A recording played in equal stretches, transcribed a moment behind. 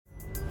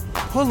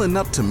Pulling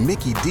up to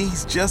Mickey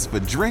D's just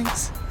for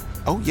drinks?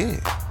 Oh yeah,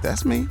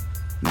 that's me.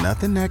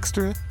 Nothing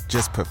extra,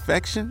 just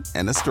perfection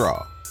and a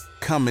straw.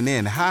 Coming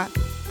in hot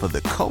for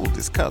the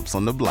coldest cups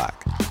on the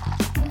block.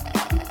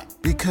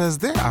 Because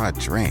there are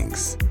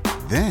drinks.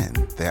 Then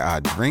there are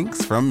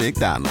drinks from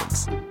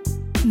McDonald's.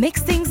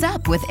 Mix things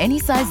up with any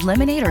size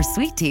lemonade or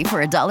sweet tea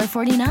for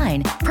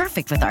 $1.49.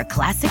 Perfect with our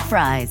classic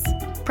fries.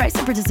 Price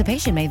and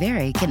participation may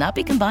vary. Cannot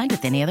be combined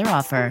with any other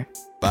offer.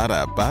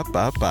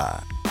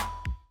 Ba-da-ba-ba-ba.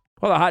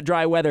 Well, the hot,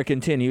 dry weather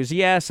continues.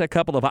 Yes, a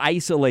couple of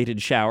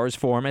isolated showers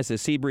form as the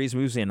sea breeze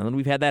moves inland.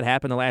 We've had that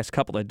happen the last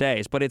couple of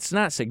days, but it's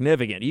not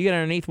significant. You get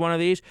underneath one of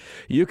these,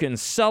 you can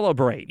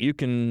celebrate. You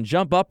can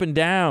jump up and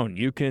down.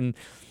 You can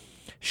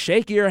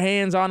shake your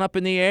hands on up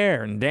in the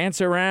air and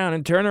dance around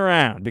and turn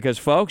around because,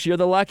 folks, you're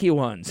the lucky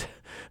ones.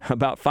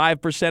 About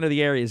 5% of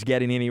the area is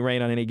getting any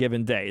rain on any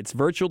given day. It's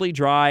virtually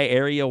dry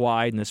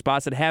area-wide, and the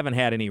spots that haven't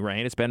had any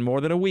rain, it's been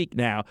more than a week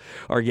now,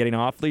 are getting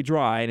awfully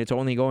dry, and it's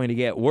only going to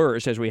get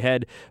worse as we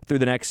head through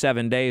the next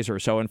 7 days or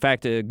so. In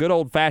fact, a good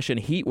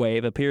old-fashioned heat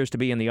wave appears to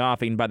be in the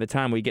offing by the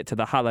time we get to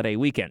the holiday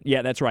weekend.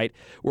 Yeah, that's right.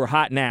 We're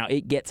hot now.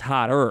 It gets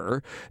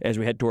hotter as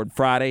we head toward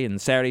Friday and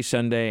Saturday,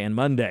 Sunday, and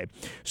Monday.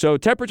 So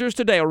temperatures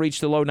today will reach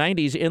the low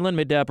 90s inland,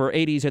 mid to upper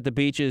 80s at the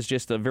beaches,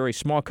 just a very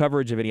small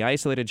coverage of any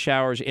isolated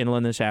showers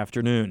inland this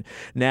afternoon.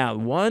 Now,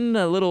 one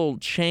little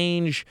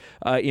change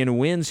in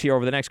winds here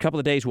over the next couple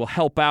of days will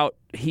help out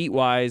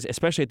heat-wise,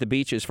 especially at the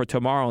beaches for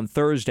tomorrow and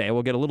Thursday.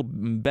 We'll get a little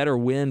better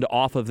wind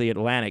off of the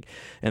Atlantic,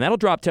 and that'll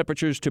drop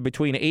temperatures to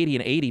between 80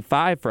 and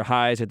 85 for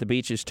highs at the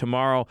beaches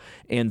tomorrow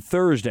and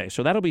Thursday.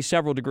 So that'll be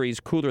several degrees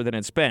cooler than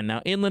it's been.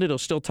 Now, inland, it'll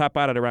still top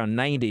out at around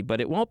 90,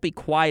 but it won't be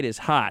quite as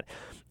hot.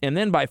 And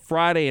then by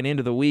Friday and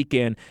into the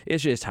weekend,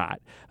 it's just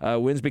hot.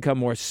 Winds become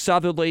more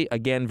southerly.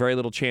 Again, very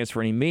little chance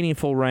for any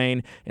meaningful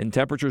rain. And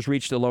temperatures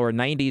reach the lower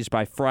 90s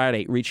by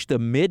Friday, reach the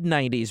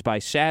mid-90s by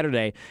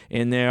Saturday.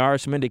 And there are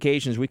some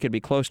indications we could be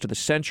close to the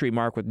century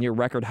mark with near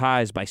record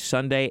highs by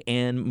Sunday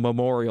and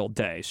Memorial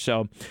Day.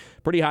 So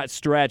pretty hot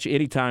stretch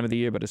any time of the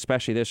year, but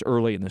especially this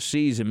early in the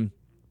season.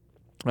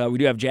 We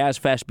do have Jazz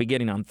Fest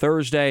beginning on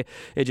Thursday.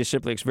 It just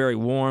simply looks very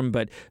warm,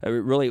 but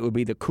really it would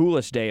be the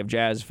coolest day of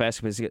Jazz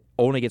Fest because it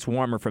only gets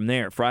warmer from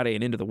there, Friday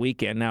and into the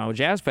weekend. Now,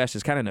 Jazz Fest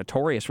is kind of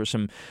notorious for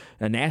some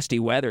nasty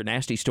weather,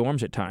 nasty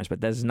storms at times, but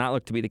that does not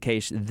look to be the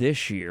case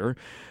this year.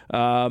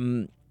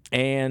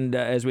 And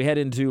as we head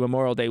into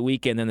Memorial Day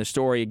weekend, then the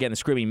story, again, the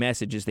screaming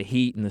message is the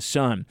heat and the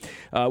sun.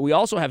 We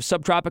also have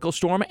subtropical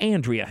storm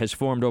Andrea has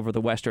formed over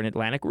the western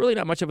Atlantic. Really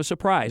not much of a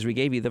surprise. We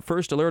gave you the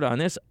first alert on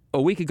this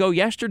a week ago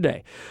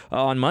yesterday.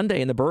 On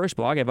Monday in the Burrish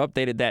blog, I've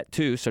updated that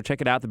too, so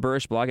check it out, the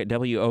Burrish blog at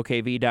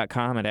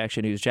WOKV.com and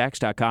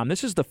ActionNewsJax.com.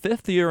 This is the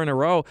 5th year in a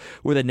row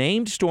with a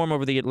named storm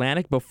over the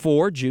Atlantic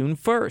before June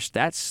 1st.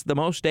 That's the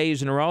most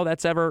days in a row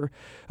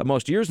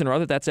most years in a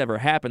row that's ever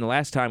happened. The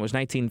last time was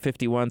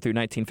 1951 through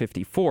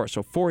 1954.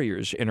 So 4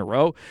 years in a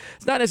row.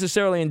 It's not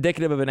necessarily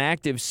indicative of an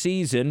active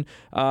season,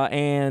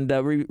 and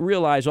we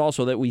realize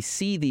also that we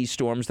see these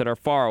storms that are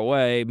far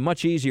away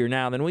much easier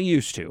now than we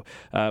used to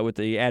with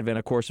the advent,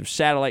 of course, of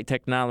satellite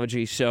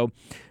technology. So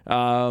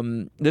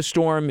this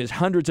storm is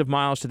hundreds of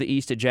miles to the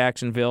east of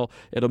Jacksonville.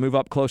 It'll move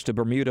up close to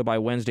Bermuda by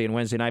Wednesday and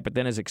Wednesday night, but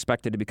then is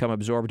expected to become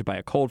absorbed by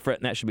a cold front,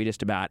 and that should be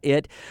just about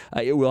it.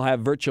 It will have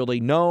virtually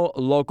no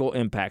local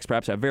impacts,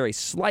 perhaps a very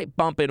slight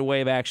bump in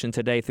wave action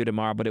today through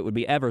tomorrow, but it would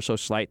be ever so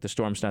slight. The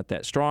storm's not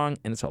that strong,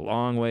 and it's a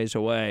long ways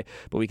away.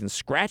 But we can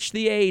scratch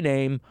the A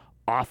name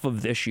off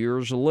of this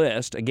year's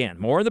list. Again,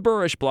 more in the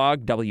Burrish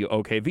blog,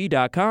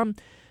 WOKV.com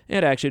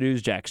and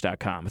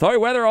ActionNewsJax.com. With all your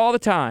weather all the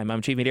time,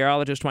 I'm Chief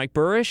Meteorologist Mike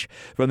Burrish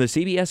from the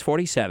CBS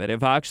 47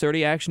 and Fox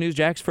 30 Action News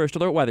Jax First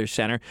Alert Weather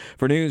Center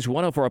for News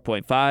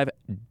 104.5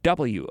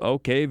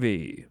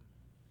 WOKV.